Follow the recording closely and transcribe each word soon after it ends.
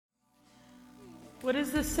What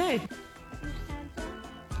does this say?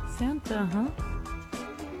 Santa, huh?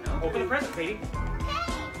 Open the present, Katie.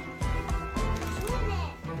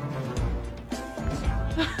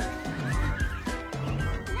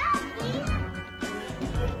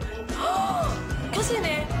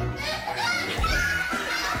 Cos'è?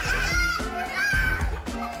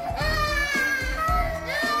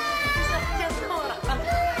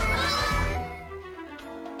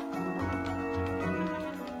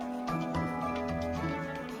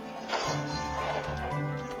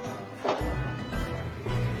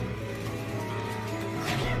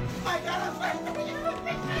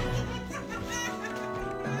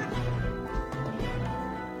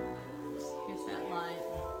 Here's that line.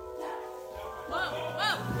 Whoa,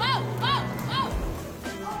 whoa, whoa, whoa, whoa!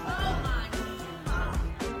 Oh my God.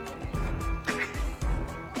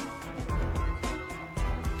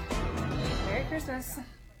 Merry Christmas.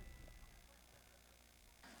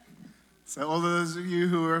 So all those of you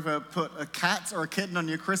who have put a cat or a kitten on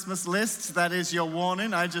your Christmas list, that is your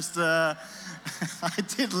warning. I did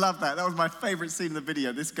love that. That was my favorite scene in the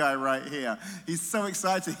video, this guy right here. He's so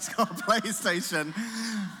excited, he's got a PlayStation,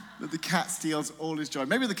 that the cat steals all his joy.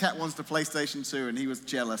 Maybe the cat wants the PlayStation too, and he was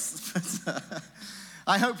jealous. But,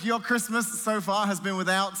 I hope your Christmas so far has been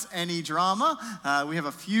without any drama. We have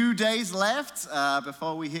a few days left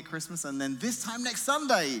before we hit Christmas, and then this time next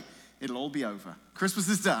Sunday, it'll all be over. Christmas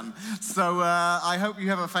is done. So I hope you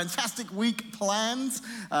have a fantastic week planned.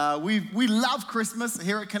 We love Christmas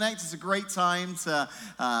here at Connect. It's a great time to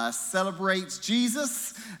celebrate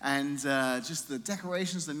Jesus, and just the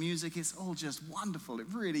decorations, the music, it's all just wonderful. It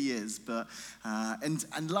really is. But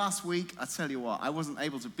and last week, I tell you what, I wasn't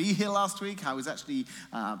able to be here last week. I was actually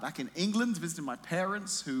back in England visiting my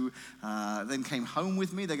parents, who then came home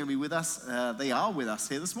with me. They're going to be with us. They are with us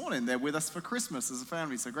here this morning. They're with us for Christmas as a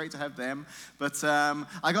family. So great to have them. But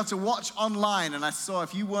I got to watch online, and I saw,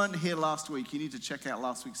 if you weren't here last week, you need to check out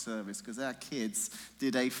last week's service, because our kids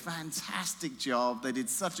did a fantastic job. They did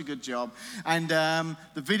such a good job. And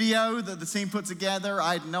the video that the team put together,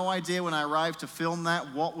 I had no idea when I arrived to film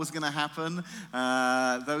that what was going to happen.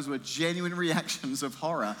 Those were genuine reactions of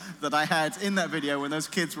horror that I had in that video when those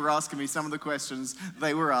kids were asking me some of the questions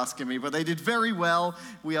they were asking me. But they did very well.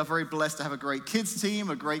 We are very blessed to have a great kids team,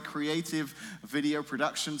 a great creative video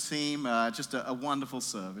production team, just a wonderful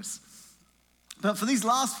service. But for these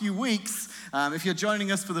last few weeks, if you're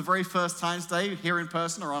joining us for the very first time today, here in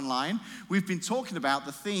person or online, we've been talking about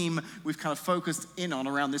the theme we've kind of focused in on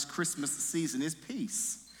around this Christmas season is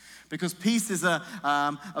peace. Because peace is a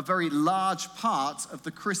very large part of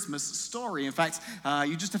the Christmas story. In fact,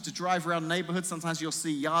 you just have to drive around neighborhoods. Sometimes you'll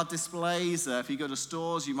see yard displays. If you go to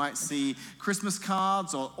stores, you might see Christmas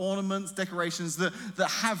cards or ornaments, decorations that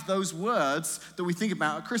have those words that we think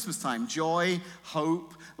about at Christmas time: joy,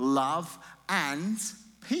 hope, love, and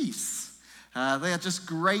peace. They are just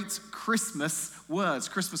great Christmas words,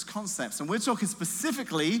 Christmas concepts. And we're talking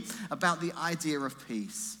specifically about the idea of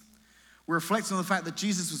peace. We're reflecting on the fact that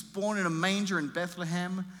Jesus was born in a manger in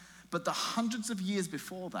Bethlehem, but the hundreds of years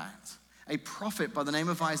before that, a prophet by the name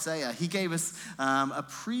of Isaiah, he gave us a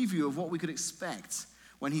preview of what we could expect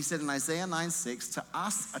when he said in Isaiah 9:6, "To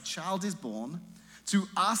us a child is born, to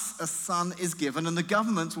us a son is given, and the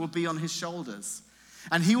government will be on his shoulders.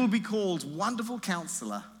 And he will be called Wonderful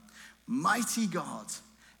Counselor, Mighty God,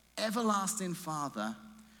 Everlasting Father,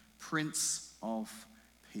 Prince of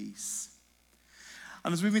Peace."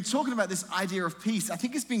 And as we've been talking about this idea of peace, I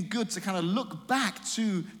think it's been good to kind of look back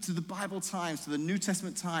to the Bible times, to the New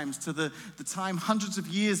Testament times, to the time hundreds of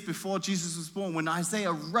years before Jesus was born, when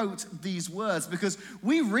Isaiah wrote these words, because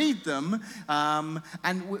we read them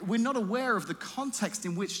and we're not aware of the context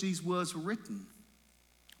in which these words were written.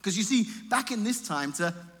 Because you see, back in this time,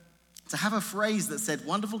 to have a phrase that said,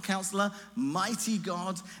 Wonderful Counselor, Mighty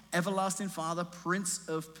God, Everlasting Father, Prince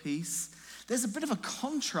of Peace, there's a bit of a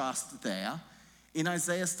contrast there in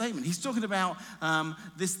Isaiah's statement. He's talking about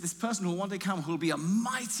this person who will one day come, who will be a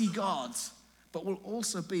mighty God, but will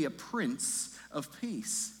also be a Prince of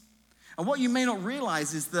Peace. And what you may not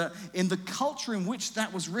realize is that in the culture in which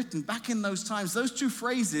that was written back in those times, those two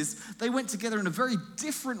phrases, they went together in a very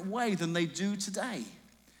different way than they do today.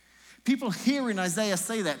 People hearing Isaiah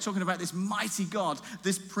say that, talking about this mighty God,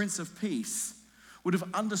 this Prince of Peace, would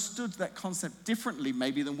have understood that concept differently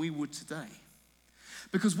maybe than we would today.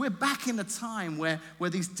 Because we're back in a time where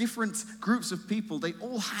these different groups of people, they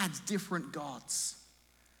all had different gods.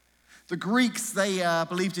 The Greeks, they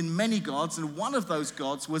believed in many gods, and one of those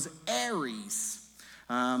gods was Ares.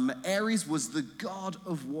 Ares was the god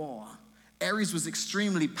of war. Ares was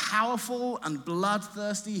extremely powerful and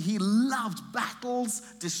bloodthirsty. He loved battles,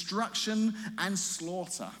 destruction, and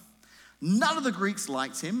slaughter. None of the Greeks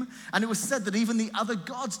liked him, and it was said that even the other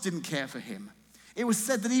gods didn't care for him. It was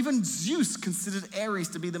said that even Zeus considered Ares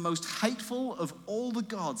to be the most hateful of all the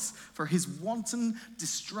gods for his wanton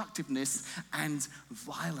destructiveness and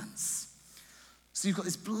violence. So you've got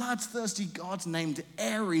this bloodthirsty god named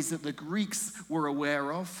Ares that the Greeks were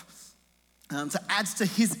aware of. To add to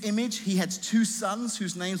his image, he had two sons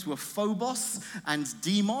whose names were Phobos and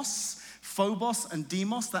Deimos. Phobos and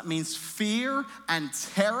Deimos, that means fear and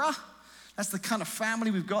terror. That's the kind of family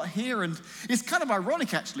we've got here. And it's kind of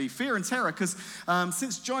ironic, actually, fear and terror, because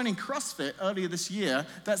since joining CrossFit earlier this year,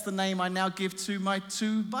 that's the name I now give to my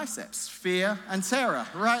two biceps, fear and terror,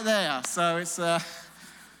 right there. So it's,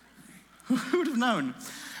 who would have known?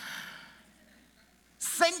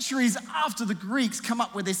 Centuries after the Greeks come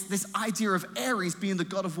up with this idea of Ares being the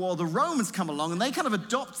god of war, the Romans come along and they kind of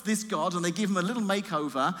adopt this god and they give him a little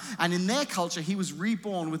makeover. And in their culture, he was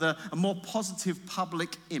reborn with a more positive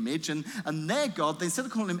public image. And their god, they, instead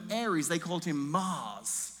of calling him Ares, they called him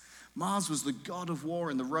Mars. Mars was the god of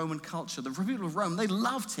war in the Roman culture. The people of Rome, they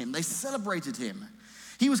loved him. They celebrated him.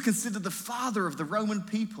 He was considered the father of the Roman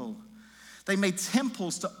people. They made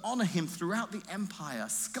temples to honor him throughout the empire.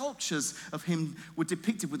 Sculptures of him were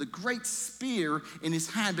depicted with a great spear in his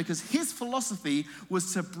hand because his philosophy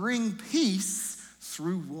was to bring peace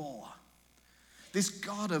through war. This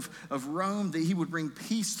god of Rome, that he would bring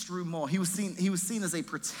peace through war. He was seen as a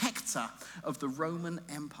protector of the Roman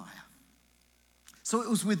Empire. So it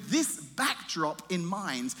was with this backdrop in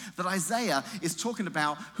mind that Isaiah is talking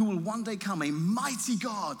about who will one day come, a mighty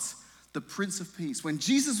God, the Prince of Peace. When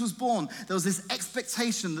Jesus was born, there was this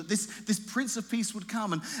expectation that this Prince of Peace would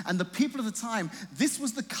come. And the people of the time, this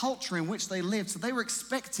was the culture in which they lived. So they were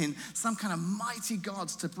expecting some kind of mighty God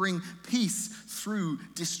to bring peace through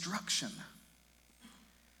destruction.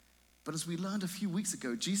 But as we learned a few weeks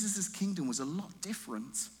ago, Jesus' kingdom was a lot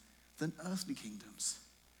different than earthly kingdoms.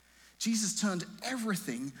 Jesus turned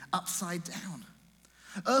everything upside down.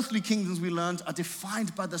 Earthly kingdoms, we learned, are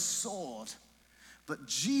defined by the sword. But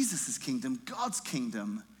Jesus' kingdom, God's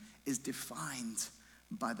kingdom, is defined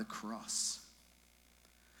by the cross.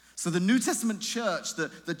 So the New Testament church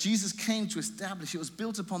that Jesus came to establish, it was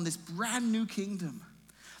built upon this brand new kingdom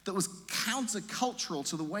that was countercultural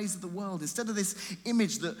to the ways of the world. Instead of this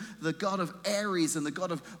image that the god of Ares and the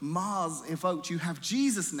god of Mars evoked, you have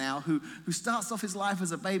Jesus now who starts off his life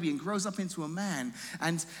as a baby and grows up into a man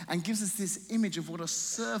and gives us this image of what a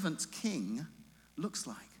servant king looks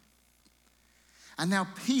like. And now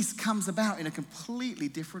peace comes about in a completely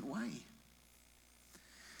different way.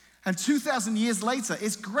 And 2,000 years later,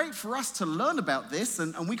 it's great for us to learn about this,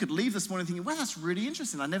 and we could leave this morning thinking, well, that's really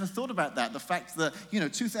interesting. I never thought about that. The fact that,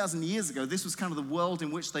 2,000 years ago, this was kind of the world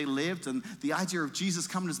in which they lived, and the idea of Jesus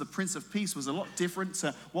coming as the Prince of Peace was a lot different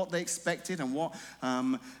to what they expected and what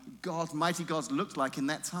mighty gods looked like in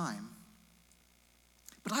that time.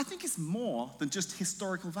 But I think it's more than just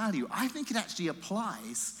historical value. I think it actually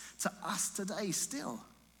applies to us today still,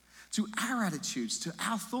 to our attitudes, to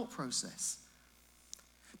our thought process.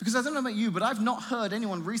 Because I don't know about you, but I've not heard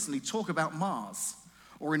anyone recently talk about Mars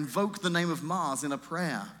or invoke the name of Mars in a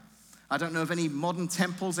prayer. I don't know of any modern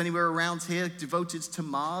temples anywhere around here devoted to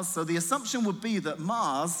Mars. So the assumption would be that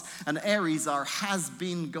Mars and Ares are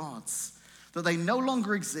has-been gods, that they no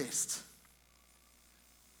longer exist.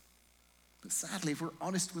 But sadly, if we're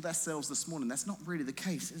honest with ourselves this morning, that's not really the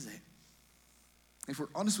case, is it? If we're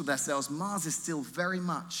honest with ourselves, Mars is still very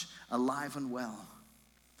much alive and well.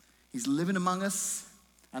 He's living among us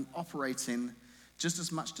and operating just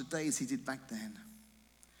as much today as he did back then.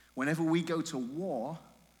 Whenever we go to war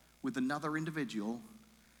with another individual,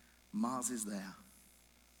 Mars is there.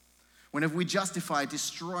 Whenever we justify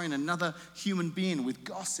destroying another human being with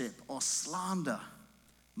gossip or slander,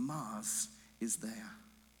 Mars is there.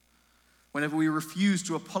 Whenever we refuse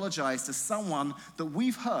to apologize to someone that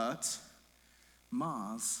we've hurt,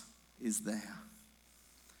 Mars is there.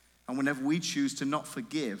 And whenever we choose to not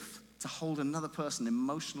forgive, to hold another person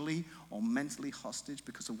emotionally or mentally hostage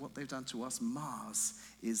because of what they've done to us, Mars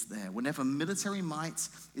is there. Whenever military might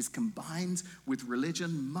is combined with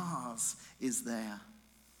religion, Mars is there.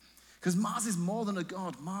 Because Mars is more than a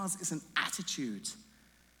god. Mars is an attitude.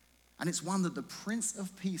 And it's one that the Prince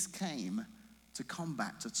of Peace came to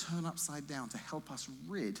combat, to turn upside down, to help us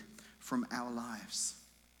rid from our lives.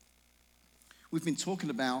 We've been talking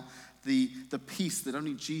about the peace that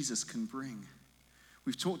only Jesus can bring.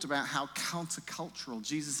 We've talked about how countercultural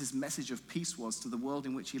Jesus' message of peace was to the world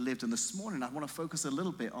in which he lived. And this morning, I want to focus a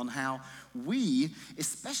little bit on how we,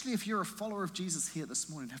 especially if you're a follower of Jesus here this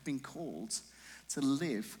morning, have been called to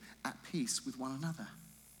live at peace with one another.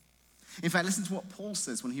 In fact, listen to what Paul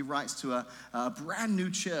says when he writes to a brand new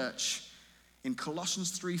church In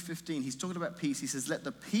Colossians 3:15, he's talking about peace. He says, let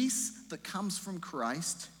the peace that comes from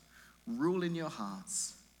Christ rule in your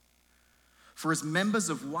hearts. For as members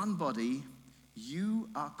of one body, you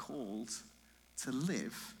are called to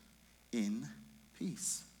live in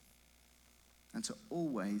peace and to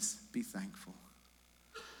always be thankful.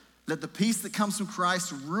 Let the peace that comes from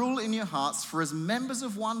Christ rule in your hearts. For as members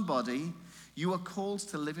of one body, you are called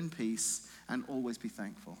to live in peace and always be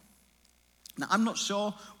thankful. Now, I'm not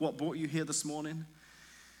sure what brought you here this morning.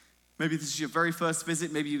 Maybe this is your very first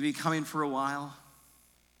visit. Maybe you've been coming for a while.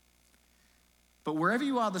 But wherever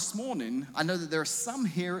you are this morning, I know that there are some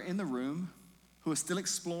here in the room who are still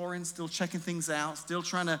exploring, still checking things out, still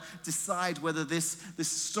trying to decide whether this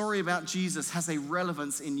story about Jesus has a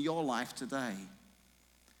relevance in your life today.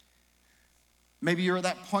 Maybe you're at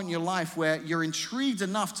that point in your life where you're intrigued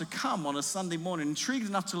enough to come on a Sunday morning, intrigued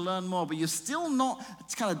enough to learn more, but you're still not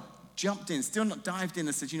kind of jumped in, still not dived in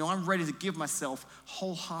and said, I'm ready to give myself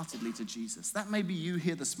wholeheartedly to Jesus. That may be you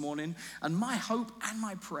here this morning. And my hope and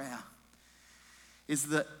my prayer is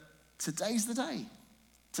that today's the day.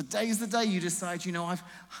 Today's the day you decide,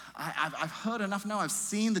 I've heard enough now. I've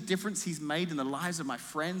seen the difference he's made in the lives of my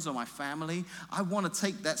friends or my family. I want to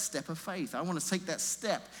take that step of faith. I want to take that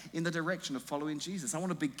step in the direction of following Jesus. I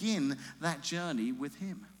want to begin that journey with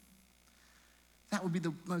him. That would be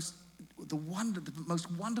the most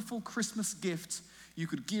wonderful Christmas gift you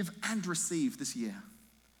could give and receive this year.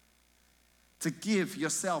 To give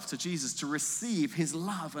yourself to Jesus, to receive his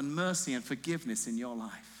love and mercy and forgiveness in your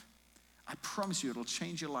life. I promise you it'll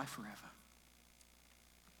change your life forever.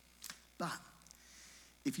 But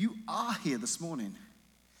if you are here this morning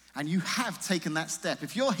and you have taken that step,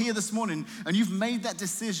 if you're here this morning and you've made that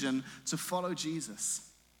decision to follow Jesus,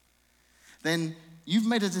 then you've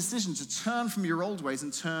made a decision to turn from your old ways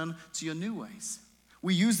and turn to your new ways.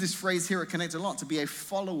 We use this phrase here at Connect a lot, to be a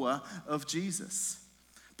follower of Jesus.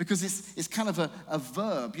 Because it's kind of a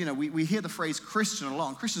verb. We hear the phrase Christian a lot.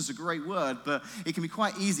 And Christian is a great word, but it can be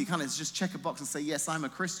quite easy kind of just check a box and say, yes, I'm a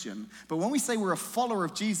Christian. But when we say we're a follower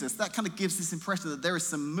of Jesus, that kind of gives this impression that there is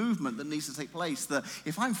some movement that needs to take place. That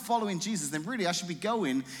if I'm following Jesus, then really I should be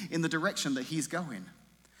going in the direction that he's going.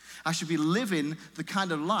 I should be living the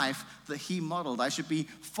kind of life that he modeled. I should be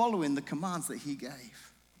following the commands that he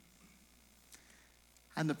gave.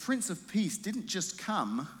 And the Prince of Peace didn't just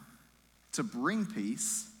come to bring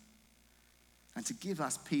peace and to give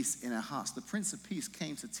us peace in our hearts. The Prince of Peace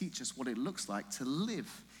came to teach us what it looks like to live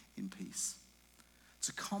in peace,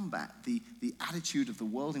 to combat the attitude of the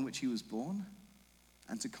world in which he was born,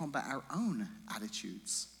 and to combat our own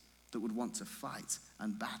attitudes that would want to fight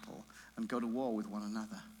and battle and go to war with one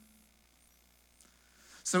another.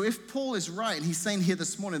 So if Paul is right, and he's saying here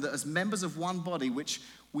this morning that as members of one body, which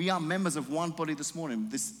we are members of one body this morning,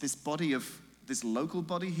 this body of this local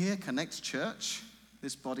body here, Connect Church,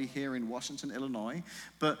 this body here in Washington, Illinois,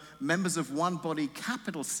 but members of one body,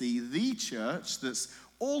 capital C, the church, that's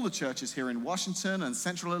all the churches here in Washington and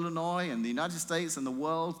Central Illinois and the United States and the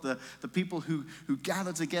world, the people who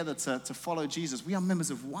gather together to follow Jesus. We are members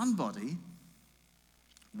of one body.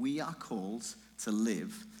 We are called to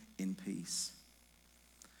live in peace.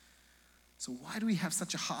 So why do we have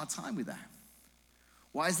such a hard time with that?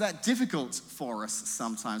 Why is that difficult for us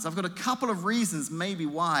sometimes? I've got a couple of reasons maybe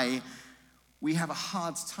why we have a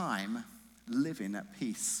hard time living at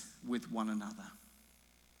peace with one another.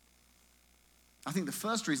 I think the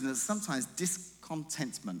first reason is sometimes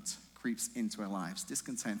discontentment creeps into our lives.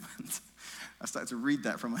 Discontentment. I started to read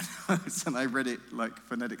that from my notes and I read it like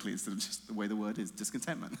phonetically instead of just the way the word is.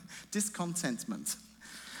 Discontentment. Discontentment.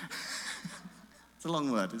 It's a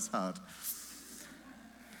long word, it's hard.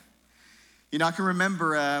 I can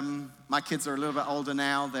remember my kids are a little bit older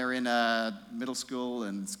now. They're in middle school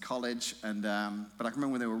and college. But I can remember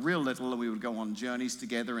when they were real little and we would go on journeys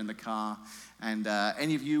together in the car. And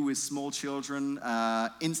any of you with small children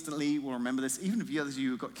instantly will remember this. Even if the others of you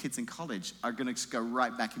who've got kids in college are going to go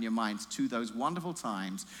right back in your minds to those wonderful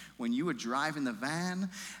times when you were driving the van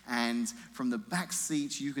and from the back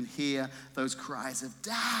seat you can hear those cries of,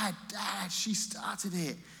 Dad, she started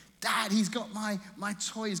it. Dad, he's got my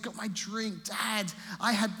toy, he's got my drink. Dad,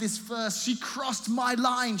 I had this first. She crossed my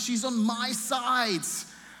line. She's on my side.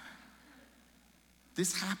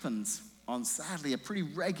 This happens on, sadly, a pretty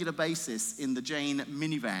regular basis in the Jane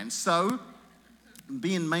minivan. So,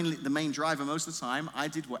 being mainly the main driver most of the time, I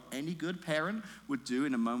did what any good parent would do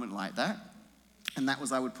in a moment like that. And that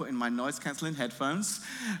was I would put in my noise-canceling headphones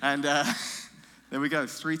and... There we go,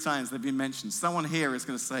 3 times they've been mentioned. Someone here is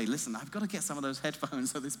going to say, listen, I've got to get some of those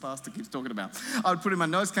headphones that this pastor keeps talking about. I would put in my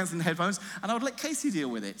noise-canceling headphones, and I would let Casey deal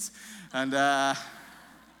with it. And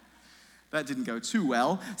That didn't go too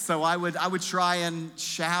well. So I would try and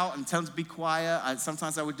shout and tell them to be quiet.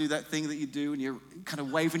 Sometimes I would do that thing that you do and you're kind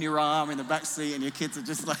of waving your arm in the back seat and your kids are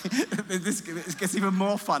just like, this gets even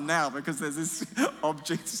more fun now because there's this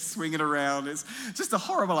object swinging around. It's just a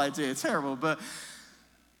horrible idea, terrible. But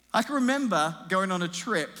I can remember going on a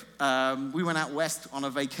trip. We went out west on a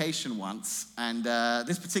vacation once, and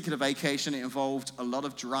this particular vacation, it involved a lot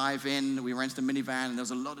of driving. We rented a minivan, and there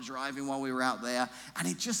was a lot of driving while we were out there, and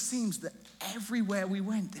it just seems that everywhere we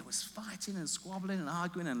went, there was fighting and squabbling and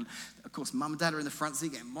arguing, and of course, Mum and Dad are in the front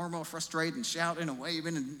seat getting more and more frustrated and shouting and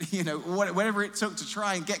waving and, whatever it took to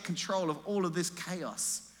try and get control of all of this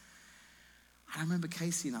chaos. And I remember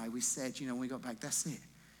Casey and I, we said, when we got back, that's it.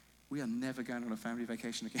 We are never going on a family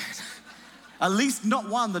vacation again. At least not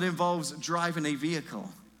one that involves driving a vehicle.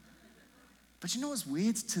 But you know what's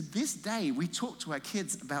weird? To this day, we talk to our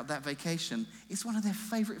kids about that vacation. It's one of their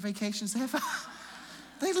favorite vacations ever.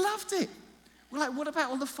 They loved it. We're like, what about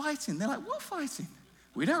all the fighting? They're like, what fighting?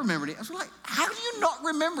 We don't remember it. I was like, how do you not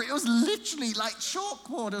remember it? It was literally like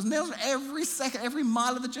chalkboard. It was nails every second, every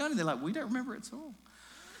mile of the journey. They're like, we don't remember it at all.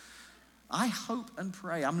 I hope and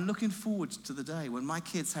pray, I'm looking forward to the day when my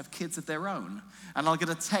kids have kids of their own, and I'll get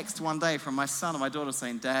a text one day from my son or my daughter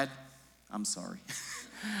saying, Dad, I'm sorry.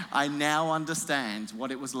 I now understand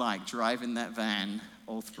what it was like driving that van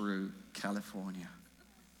all through California.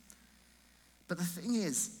 But the thing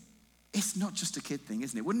is, it's not just a kid thing,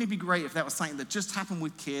 isn't it? Wouldn't it be great if that was something that just happened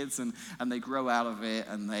with kids and they grow out of it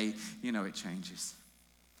and they, it changes?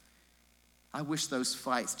 I wish those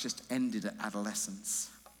fights just ended at adolescence.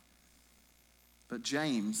 But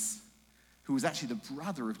James, who was actually the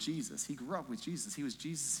brother of Jesus, he grew up with Jesus. He was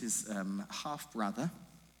Jesus' half-brother.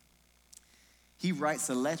 He writes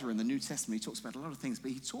a letter in the New Testament. He talks about a lot of things,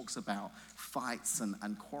 but he talks about fights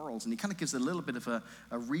and quarrels, and he kind of gives a little bit of a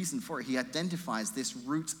reason for it. He identifies this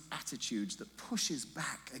root attitude that pushes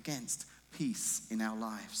back against peace in our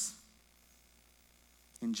lives.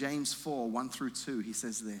 In James 4, 1 through 2, he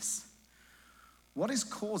says this, "What is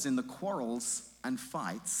causing the quarrels and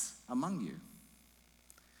fights among you?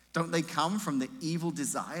 Don't they come from the evil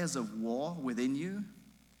desires of war within you?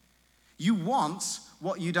 You want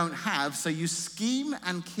what you don't have, so you scheme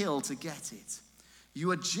and kill to get it.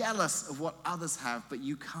 You are jealous of what others have, but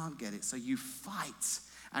you can't get it, so you fight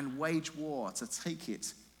and wage war to take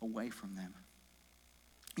it away from them."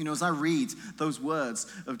 As I read those words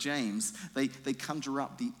of James, they conjure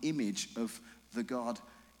up the image of the god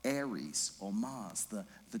Ares or Mars,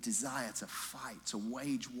 the desire to fight, to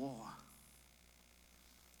wage war.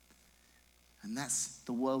 And that's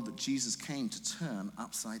the world that Jesus came to turn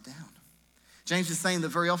upside down. James is saying that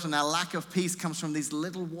very often our lack of peace comes from these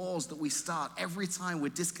little wars that we start every time we're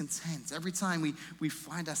discontent, every time we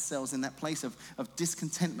find ourselves in that place of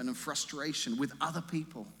discontentment and frustration with other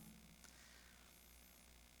people.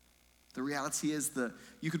 The reality is that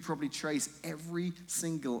you could probably trace every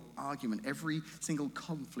single argument, every single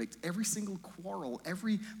conflict, every single quarrel,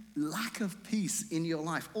 every lack of peace in your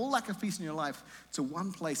life, all lack of peace in your life to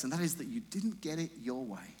one place, and that is that you didn't get it your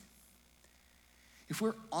way. If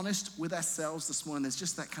we're honest with ourselves this morning, there's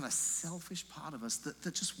just that kind of selfish part of us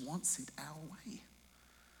that just wants it our way.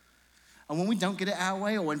 And when we don't get it our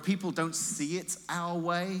way, or when people don't see it our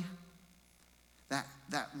way,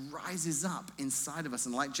 that rises up inside of us.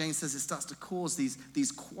 And like James says, it starts to cause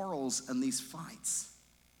these quarrels and these fights.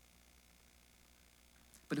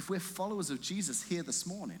 But if we're followers of Jesus here this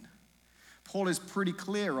morning, Paul is pretty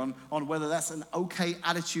clear on whether that's an okay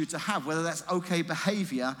attitude to have, whether that's okay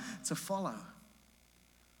behavior to follow.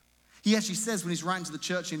 He actually says when he's writing to the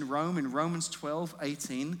church in Rome, in Romans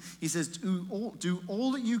 12:18, he says, do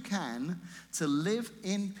all that you can to live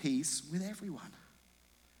in peace with everyone.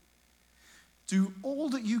 Do all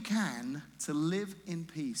that you can to live in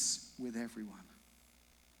peace with everyone.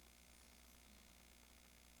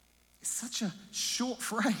 It's such a short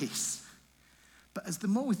phrase. But as the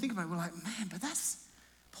more we think about it, we're like, man, but that's,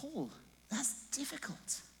 Paul, that's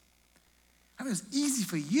difficult. I mean, it was easy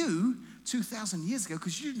for you 2,000 years ago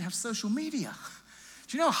because you didn't have social media.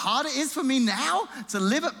 Do you know how hard it is for me now to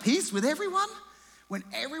live at peace with everyone? When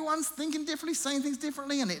everyone's thinking differently, saying things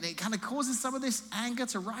differently, and it kind of causes some of this anger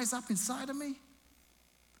to rise up inside of me.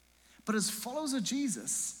 But as followers of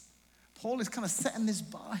Jesus, Paul is kind of setting this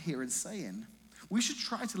bar here and saying, we should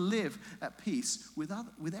try to live at peace with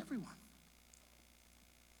everyone.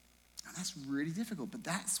 And that's really difficult, but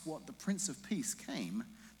that's what the Prince of Peace came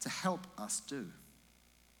to help us do.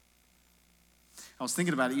 I was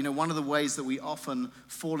thinking about it, one of the ways that we often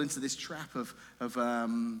fall into this trap of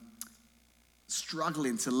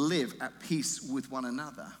struggling to live at peace with one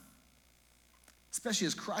another Especially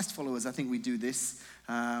as Christ followers, I think we do this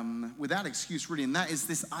without excuse, really. And that is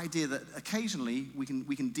this idea that occasionally we can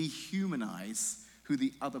dehumanize who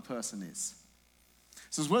the other person is.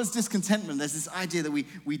 So as well as discontentment, there's this idea that we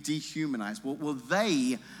dehumanize. Well,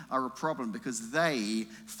 they are a problem because they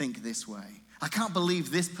think this way. I can't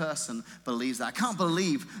believe this person believes that. I can't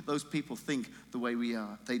believe those people think the way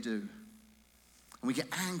they do. And we get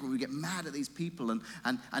angry, we get mad at these people,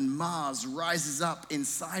 and Mars rises up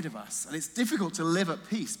inside of us. And it's difficult to live at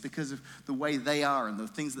peace because of the way they are and the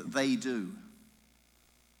things that they do.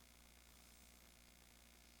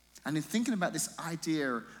 And in thinking about this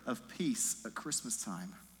idea of peace at Christmas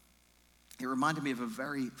time, it reminded me of a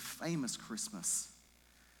very famous Christmas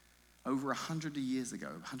over 100 years ago,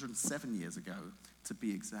 107 years ago to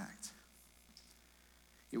be exact.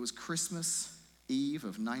 It was Christmas Eve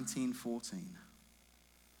of 1914.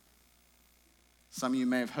 Some of you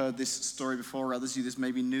may have heard this story before, others of you this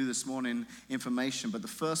may be new this morning information, but the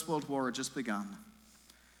First World War had just begun.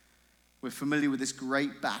 We're familiar with this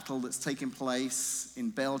great battle that's taken place in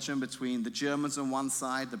Belgium between the Germans on one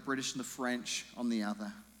side, the British and the French on the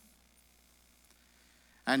other.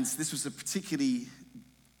 And this was a particularly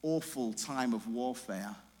awful time of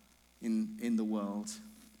warfare in the world.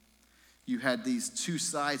 You had these two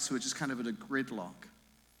sides who were just kind of at a gridlock.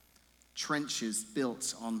 Trenches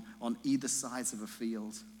built on either sides of a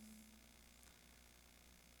field.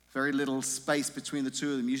 Very little space between the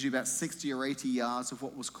two of them, usually about 60 or 80 yards of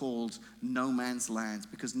what was called no man's land,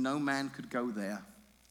 because no man could go there.